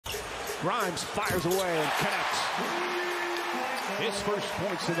Grimes fires away and connects. His first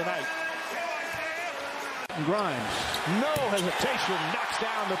points of the night. Grimes, no hesitation, knocks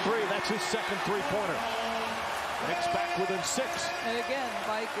down the three. That's his second three-pointer. Knicks back within 6. And again,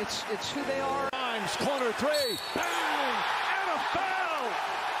 Mike, it's who they are. Grimes, corner three, bang, and a foul.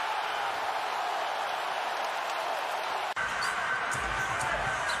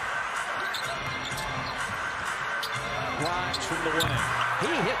 Grimes from the wing.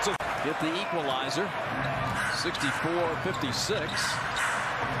 He hits it. Get the equalizer. 64-56.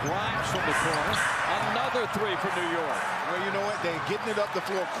 Grimes from the corner. Another three for New York. Well, you know what? They're getting it up the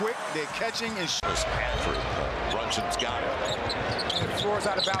floor quick. They're catching and Brunson's got it. The floor is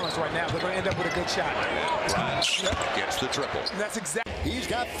out of balance right now. They're going to end up with a good shot. Grimes gets the triple. That's exactly. He's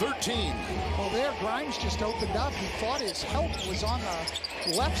got 13. Well, there, Grimes just opened up. He thought his help was on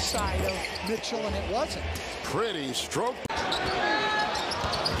the left side of Mitchell, and it wasn't. Pretty stroke.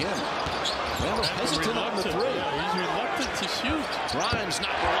 Again, Randall hesitant on the three. Yeah, he's reluctant to shoot. Grimes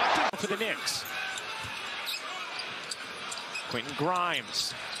not reluctant for the Knicks. Quentin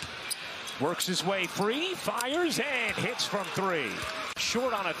Grimes works his way free, fires, and hits from 3.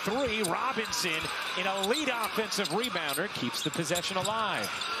 Short on a 3, Robinson, an elite offensive rebounder, keeps the possession alive.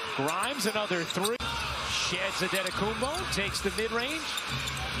 Grimes, another 3. Sheds Adetokounmpo, takes the mid-range,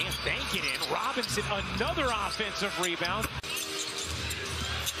 can't bank it in. Robinson, another offensive rebound.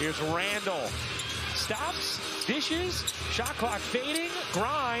 Here's Randall. Stops, dishes, shot clock fading.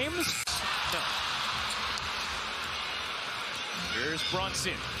 Grimes. No. Here's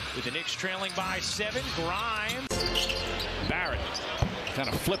Brunson with the Knicks trailing by 7. Grimes. Barrett kind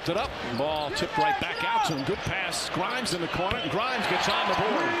of flipped it up. Ball tipped right back out to him. Good pass. Grimes in the corner, and Grimes gets on the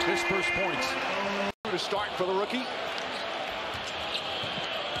board. His first points. To start for the rookie.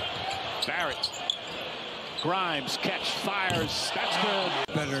 Barrett. Grimes, catch, fires. That's good.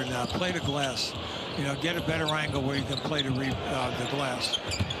 Better than play the glass. You know, get a better angle where you can play the glass.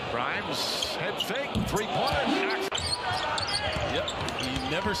 Grimes, head fake, three-pointer. Yep, he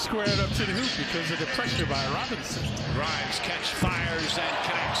never squared up to the hoop because of the pressure by Robinson. Grimes, catch, fires, and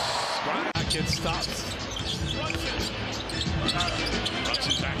connects. Grimes Gets stopped.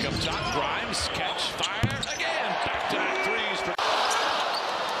 Brunson back up top. Grimes, catch, fire, again. Back to back threes. That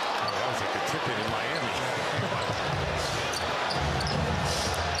was like a tip-in in Miami.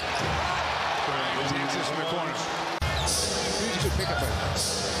 Texas in the corner. He's a good pickup.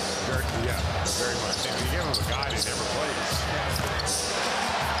 Very much. If you give him a guy that never plays.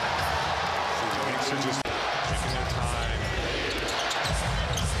 The Knicks are just taking their time.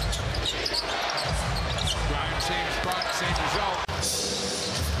 Grimes, same spot, same result.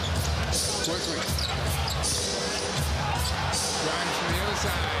 Quickly. Grimes from the other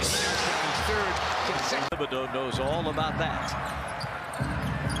side. He knocks down his third. Thibodeau knows all about that.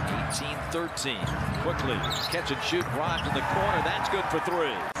 18-13. Quickly, catch and shoot. Grimes in the corner. That's good for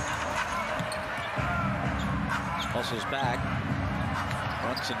 3. Hustles back.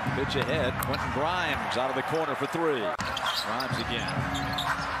 Brunson pitch ahead. Quentin Grimes out of the corner for 3. Grimes again.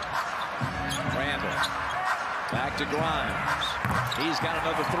 Randall. Back to Grimes. He's got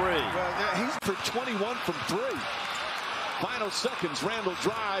another 3. Well, he's for 21 from 3. Final seconds. Randall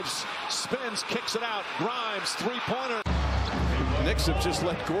drives, spins, kicks it out. Grimes, three-pointer. Knicks have just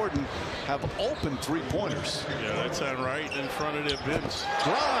let Gordon have open three-pointers. Yeah, that's on right in front of their bins.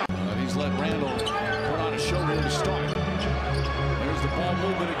 Grimes. He's let Randall put on a shoulder to start. There's the ball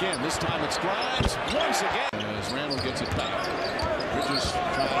movement again. This time it's Grimes once again. As Randall gets it back. Bridges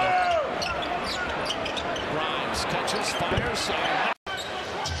trying to... Grimes catches, fires, and...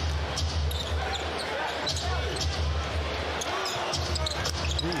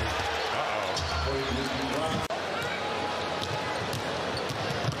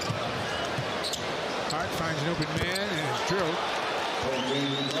 Hart finds an open man and it's drilled.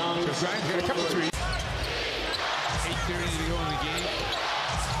 So Grimes got a couple threes. 8:30 to go in the game.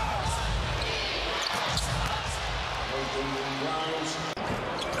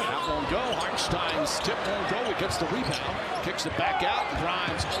 That won't go. Hartenstein's tip won't go. He gets the rebound. Kicks it back out.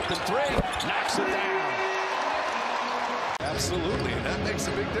 Grimes open 3. Knocks it down. Absolutely, and that makes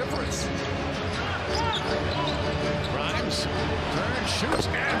a big difference. Grimes turns, shoots,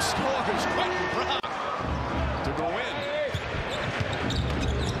 and scores. Quentin Grimes to go in.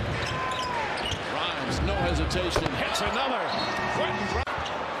 Grimes, no hesitation, hits another. Quentin Grimes.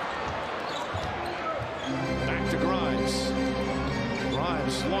 Back to Grimes.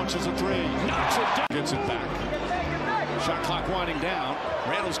 Grimes launches a 3. Knocks it down. Gets it back. Shot clock winding down.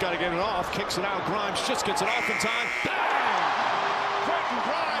 Randall's got to get it off. Kicks it out. Grimes just gets it off in time. Bang! Quentin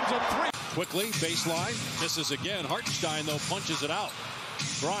Grimes a 3. Quickly, baseline, misses again. Hartenstein, though, punches it out.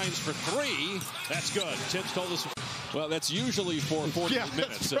 Grimes for three. That's good. Tim's told us. Well, that's usually for 40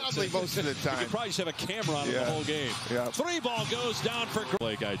 minutes. That's probably most of the time. You could probably just have a camera on it the whole game. Yeah. Three ball goes down for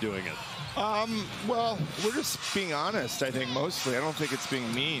Play guy doing it. Well, we're just being honest, I think, mostly. I don't think it's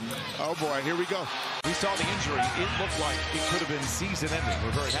being mean. Oh, boy, here we go. We saw the injury. It looked like it could have been season-ending.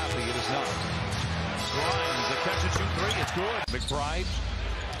 We're very happy it is not. Grimes, the catch and shoot three. It's good. McBride.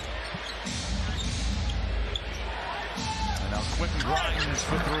 And now Quentin Grimes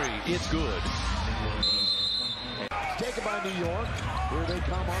for three. It's good. Taken by New York. Here they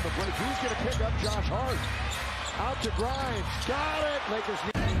come on the break. Who's going to pick up Josh Hart? Out to Grimes. Got it. Lakers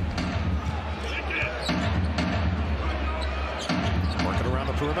working around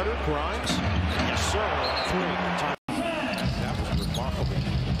the perimeter. Grimes. Yes, sir. Three. That was remarkable.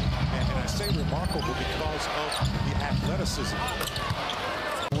 And I say remarkable because of the athleticism.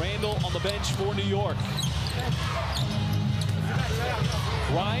 Randall on the bench for New York.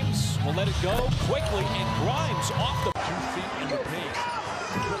 Grimes will let it go quickly, and Grimes off the 2 feet in the paint.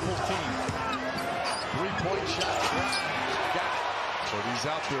 Triple team. 3-point shot. Got it. So he's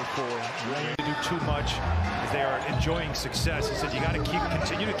out there for to do too much as they are enjoying success. He said you got to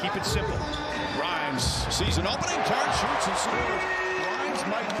continue to keep it simple. Grimes sees an opening, turns, shoots, and scores. Grimes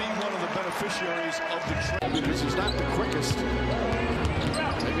might be one of the beneficiaries of the trend because he's not the quickest.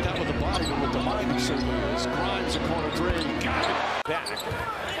 Maybe not with the body, but with the mind he certainly is. Grimes, a corner three. Got it. Back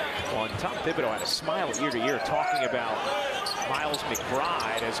on Tom Thibodeau had a smile ear to ear talking about Miles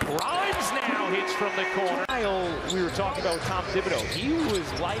McBride as Grimes now hits from the corner. We were talking about with Tom Thibodeau. He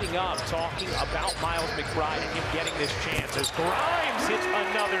was lighting up talking about Miles McBride and him getting this chance as Grimes hits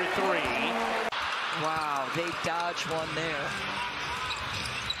another three. Wow, they dodged one there.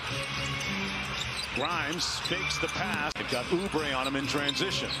 Grimes fakes the pass. They've got Oubre on him in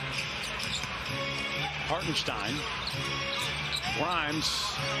transition. Hartenstein.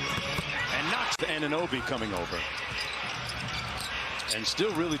 Grimes. And knocks the Anunoby coming over. And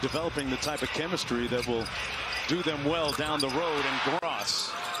still really developing the type of chemistry that will do them well down the road. And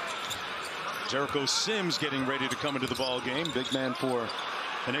Gross. Jericho Sims getting ready to come into the ball game. Big man for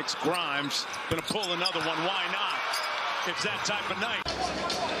the Knicks. Grimes going to pull another one. Why not? It's that type of night.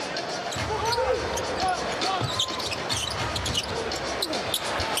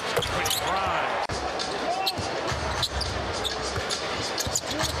 Grimes.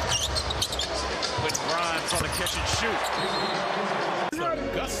 With Grimes on the catch and shoot. Some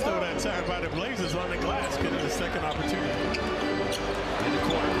gusto that time by the Blazers on the glass, getting a second opportunity. In the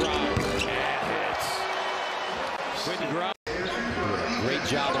corner, Grimes. And hits. Quentin Grimes. Great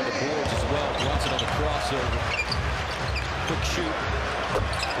job on the boards as well. Brunson on the crossover. Quick shoot.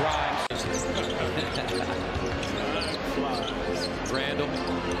 Grimes. Randall.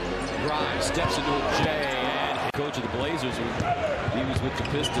 Grimes steps into a J, and coach of the Blazers, he was with the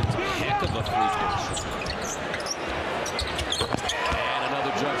Pistons. Heck of a free throw. And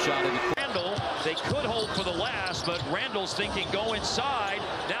another jump shot in the Randall, they could hold for the last, but Randall's thinking go inside.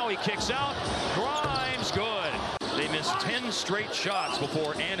 Now he kicks out. Grimes, good. They missed 10 straight shots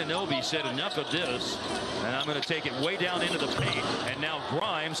before Anunoby said enough of this. And I'm going to take it way down into the paint. And now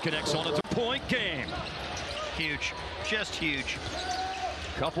Grimes connects on a 2-point game. Huge. Just huge.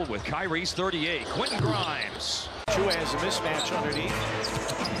 Coupled with Kyrie's 38. Quentin Grimes. Chua has a mismatch underneath.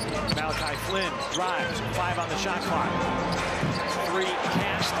 Malachi Flynn drives. 5 on the shot clock. 3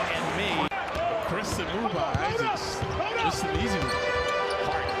 cast and me. Chris and move by Isaacs. Just an easy one.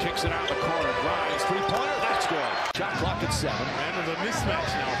 Hart kicks it out the corner. Grimes, 3-pointer. That's good. Shot clock at 7. Randall's a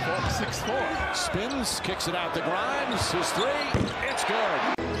mismatch now. 4-6-4. Spins, kicks it out to Grimes. His 3. It's good.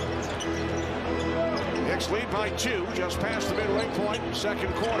 Knicks lead by 2, just past the midway point,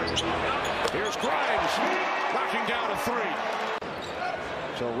 second quarter. Here's Grimes, knocking down a 3.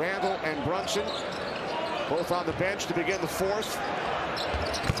 So Randall and Brunson, both on the bench to begin the fourth.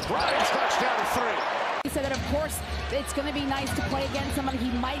 Grimes knocks down a 3. He said that, of course, it's going to be nice to play against somebody. He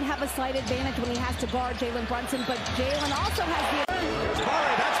might have a slight advantage when he has to guard Jalen Brunson, but Jalen also has the... Here's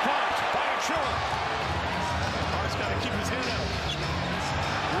Murray, that's blocked by Achilla. Hart's got to keep his head out.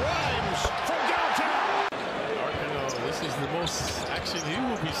 Grimes from downtown. This is the most action he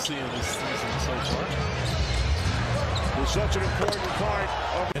will be seeing this season so far. It was such an important part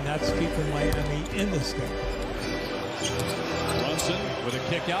of... And that's keeping Miami in this game. Brunson with a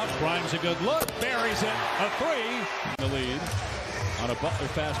kick out. Grimes a good look. Buries it. A 3. The lead on a Butler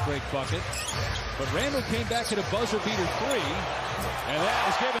fast break bucket. But Randall came back at a buzzer beater 3. And that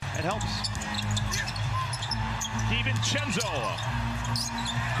was given. It helps. DiVincenzo.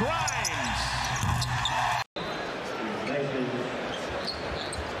 Grimes.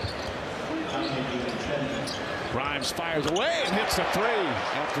 Grimes fires away and hits a three.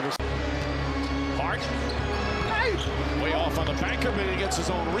 After this, Hart way off on the banker, but he gets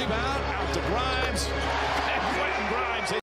his own rebound. Out to Grimes.